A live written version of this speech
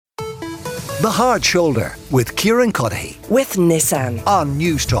The Hard Shoulder with Kieran with Nissan on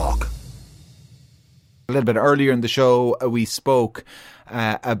News Talk. A little bit earlier in the show, we spoke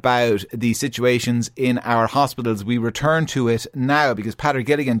about the situations in our hospitals. We return to it now because Peadar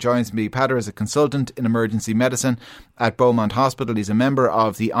Gilligan joins me. Peadar is a consultant in emergency medicine at Beaumont Hospital. He's a member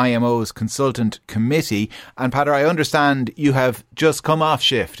of the IMO's consultant committee. And Peadar, I understand you have just come off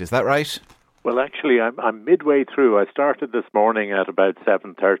shift. Is that right? Well, actually, I'm midway through. I started this morning at about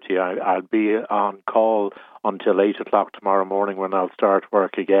 7:30. I'll be on call until 8 o'clock tomorrow morning when I'll start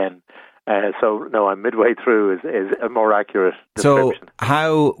work again. So, no, I'm midway through is a more accurate description. So,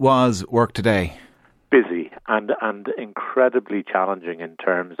 how was work today? Busy and incredibly challenging in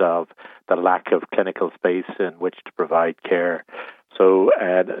terms of the lack of clinical space in which to provide care. So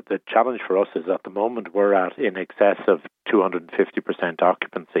the challenge for us is at the moment we're at in excess of 250%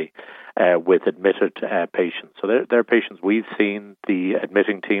 occupancy with admitted patients. So they're patients we've seen, the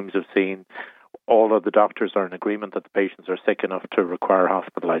admitting teams have seen. All of the doctors are in agreement that the patients are sick enough to require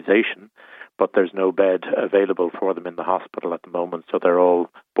hospitalisation, but there's no bed available for them in the hospital at the moment, so they're all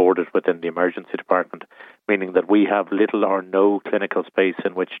boarded within the emergency department, meaning that we have little or no clinical space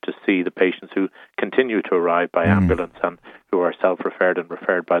in which to see the patients who continue to arrive by ambulance and who are self-referred and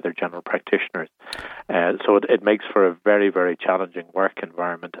referred by their general practitioners. So it makes for a very, very challenging work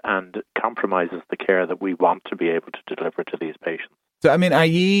environment and compromises the care that we want to be able to deliver to these patients. So, I mean, are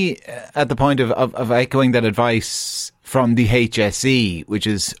ye at the point of echoing that advice from the HSE, which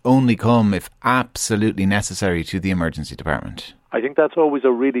is only come if absolutely necessary to the emergency department? I think that's always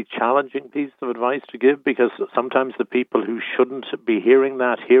a really challenging piece of advice to give, because sometimes the people who shouldn't be hearing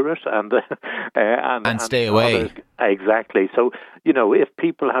that hear it and stay away. Others, exactly. So, you know, if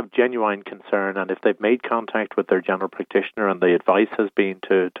people have genuine concern and if they've made contact with their general practitioner and the advice has been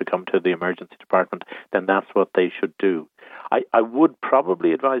to come to the emergency department, then that's what they should do. I would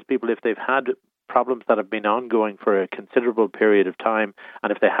probably advise people, if they've had problems that have been ongoing for a considerable period of time,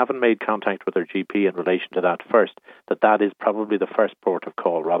 and if they haven't made contact with their GP in relation to that first, that is probably the first port of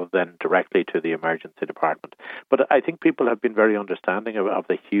call rather than directly to the emergency department. But I think people have been very understanding of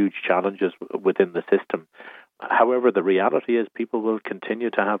the huge challenges within the system. However, the reality is people will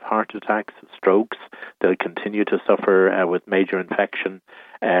continue to have heart attacks, strokes. They'll continue to suffer with major infection,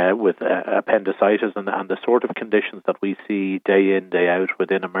 with appendicitis and the sort of conditions that we see day in, day out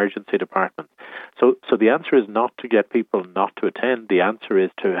within emergency departments. So the answer is not to get people not to attend. The answer is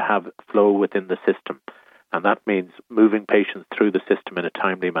to have flow within the system. And that means moving patients through the system in a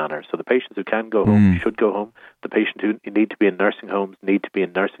timely manner. So the patients who can go home should go home. The patients who need to be in nursing homes need to be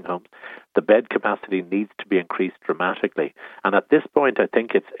in nursing homes. The bed capacity needs to be increased dramatically. And at this point, I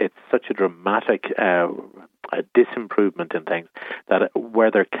think it's such a dramatic disimprovement in things that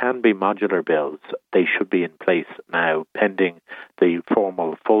where there can be modular builds, they should be in place now, pending the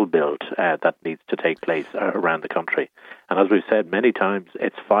formal full build that needs to take place around the country. And as we've said many times,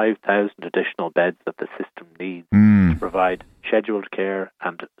 it's 5,000 additional beds that the system needs to provide scheduled care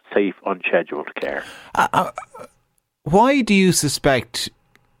and safe, unscheduled care. Why do you suspect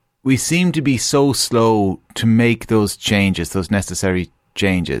we seem to be so slow to make those changes, those necessary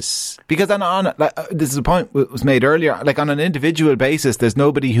changes? Because this is a point that was made earlier, like on an individual basis, there's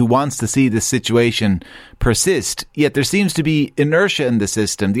nobody who wants to see this situation persist, yet there seems to be inertia in the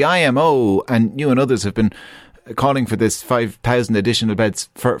system. The IMO and you and others have been calling for this 5,000 additional beds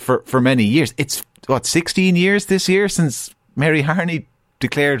for many years. It's 16 years this year since Mary Harney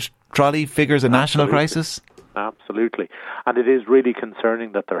declared trolley figures a national crisis? Absolutely. And it is really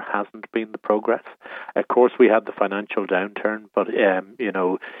concerning that there hasn't been the progress. Of course, we had the financial downturn, but,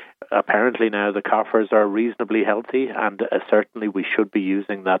 apparently now the coffers are reasonably healthy, and certainly we should be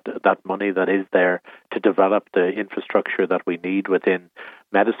using that money that is there to develop the infrastructure that we need within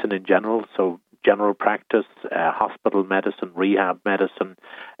medicine in general. So general practice, hospital medicine, rehab medicine,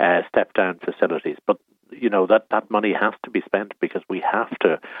 step-down facilities. But you know, that money has to be spent because we have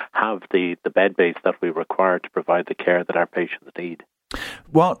to have the bed base that we require to provide the care that our patients need.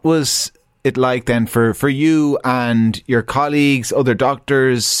 What was it like then for you and your colleagues, other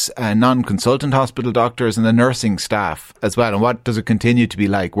doctors, non-consultant hospital doctors and the nursing staff as well? And what does it continue to be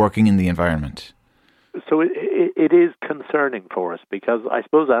like working in the environment? So it is concerning for us because I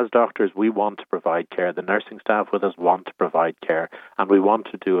suppose as doctors we want to provide care. The nursing staff with us want to provide care, and we want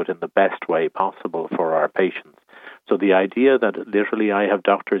to do it in the best way possible for our patients. So the idea that literally I have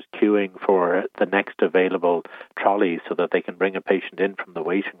doctors queuing for the next available trolley so that they can bring a patient in from the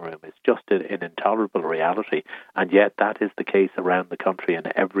waiting room is just an intolerable reality. And yet that is the case around the country in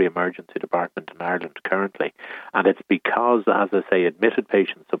every emergency department in Ireland currently. And it's because, as I say, admitted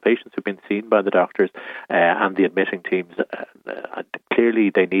patients, so patients who've been seen by the doctors and the admitting teams, clearly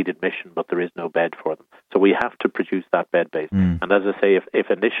they need admission, but there is no bed for them. So we have to produce that bed base. And as I say,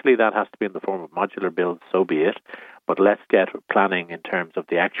 if initially that has to be in the form of modular builds, so be it. But let's get planning in terms of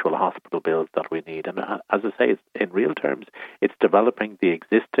the actual hospital builds that we need. And as I say, in real terms, it's developing the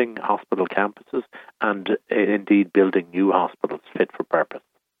existing hospital campuses and indeed building new hospitals fit for purpose.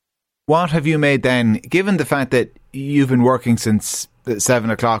 What have you made then, given the fact that you've been working since 7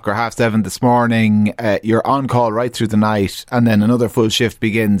 o'clock or 7:30 this morning, you're on call right through the night, and then another full shift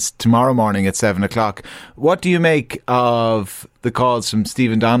begins tomorrow morning at 7 o'clock. What do you make of the calls from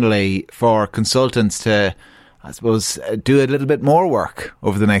Stephen Donnelly for consultants to, I suppose, do a little bit more work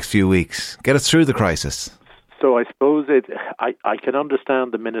over the next few weeks, get us through the crisis? So I suppose I can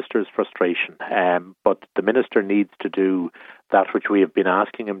understand the Minister's frustration, but the Minister needs to do that which we have been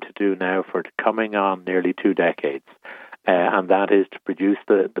asking him to do now for coming on nearly 2 decades, and that is to produce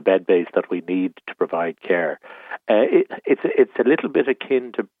the bed base that we need to provide care. It's a little bit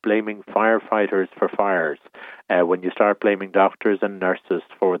akin to blaming firefighters for fires when you start blaming doctors and nurses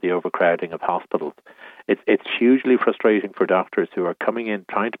for the overcrowding of hospitals. It's hugely frustrating for doctors who are coming in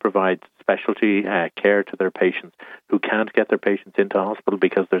trying to provide specialty care to their patients who can't get their patients into hospital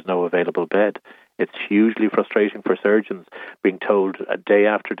because there's no available bed. It's hugely frustrating for surgeons being told day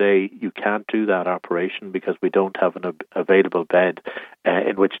after day, you can't do that operation because we don't have an available bed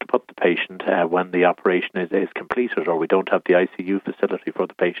in which to put the patient when the operation is completed, or we don't have the ICU facility for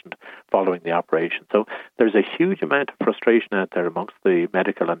the patient following the operation. So there's a huge amount of frustration out there amongst the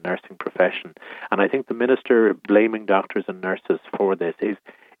medical and nursing profession. And I think the Minister blaming doctors and nurses for this is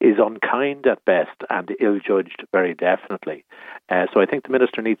unkind at best and ill-judged very definitely. So I think the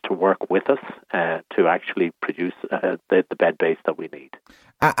Minister needs to work with us to actually produce the bed base that we need.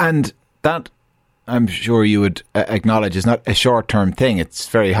 And that, I'm sure you would acknowledge, is not a short-term thing. It's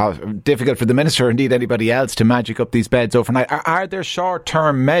very difficult for the Minister, or indeed anybody else, to magic up these beds overnight. Are there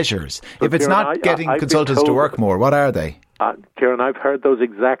short-term measures? If it's not getting consultants to work more, what are they? Kieran, I've heard those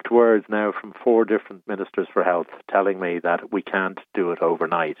exact words now from 4 different ministers for health telling me that we can't do it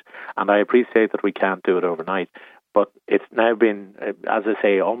overnight. And I appreciate that we can't do it overnight. But it's now been, as I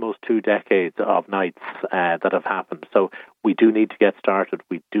say, almost 2 decades of nights that have happened. So we do need to get started.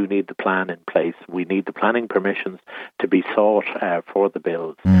 We do need the plan in place. We need the planning permissions to be sought for the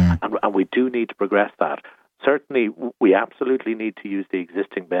bills. And we do need to progress that. Certainly, we absolutely need to use the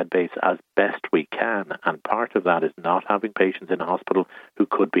existing bed base as best we can, and part of that is not having patients in a hospital who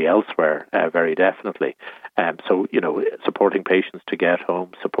could be elsewhere, very definitely. So, supporting patients to get home,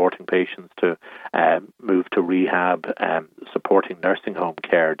 supporting patients to move to rehab, supporting nursing home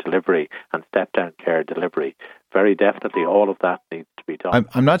care delivery and step-down care delivery. Very definitely, all of that needs to be done.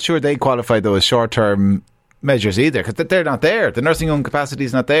 I'm not sure they qualify, though, as short-term measures either, because they're not there. The nursing home capacity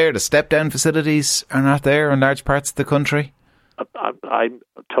is not there. The step-down facilities are not there in large parts of the country. I'm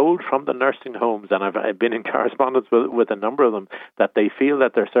told from the nursing homes, and I've been in correspondence with a number of them, that they feel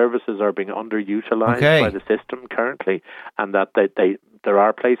that their services are being underutilised by the system currently, and that there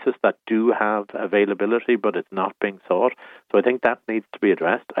are places that do have availability, but it's not being sought. So I think that needs to be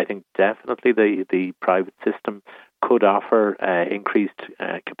addressed. I think definitely the private system could offer increased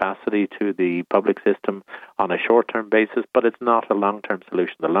capacity to the public system on a short-term basis, but it's not a long-term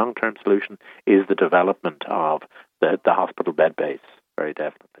solution. The long-term solution is the development of the hospital bed base, very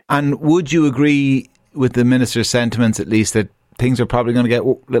definitely. And would you agree with the Minister's sentiments, at least, that things are probably going to get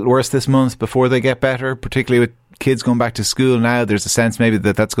a little worse this month before they get better, particularly with kids going back to school now? There's a sense maybe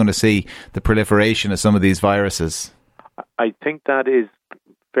that's going to see the proliferation of some of these viruses. I think that is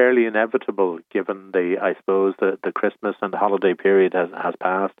fairly inevitable, given the Christmas and holiday period has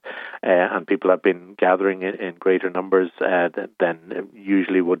passed, and people have been gathering in greater numbers than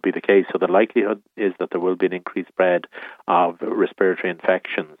usually would be the case. So the likelihood is that there will be an increased spread of respiratory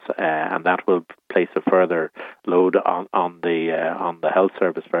infections, and that will place a further load on the health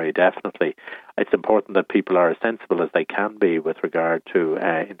service very definitely. It's important that people are as sensible as they can be with regard to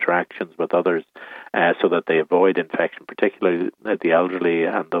interactions with others, so that they avoid infection, particularly the elderly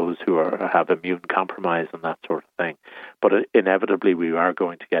and those who have immune compromise and that sort of thing. But inevitably we are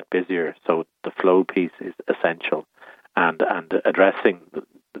going to get busier, so the flow piece is essential, and addressing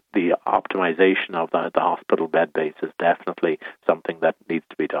the optimization of the hospital bed base is definitely something that needs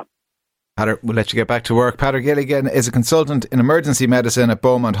to be done. Peadar, we'll let you get back to work. Peadar Gilligan is a consultant in emergency medicine at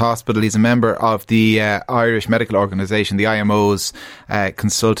Beaumont Hospital. He's a member of the Irish Medical Organisation, the IMO's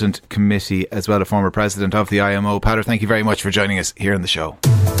consultant committee, as well, a former president of the IMO. Peadar, thank you very much for joining us here on the show.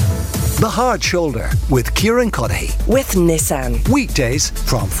 The Hard Shoulder with Kieran with Nissan. Weekdays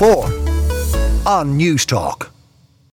from 4 on News Talk.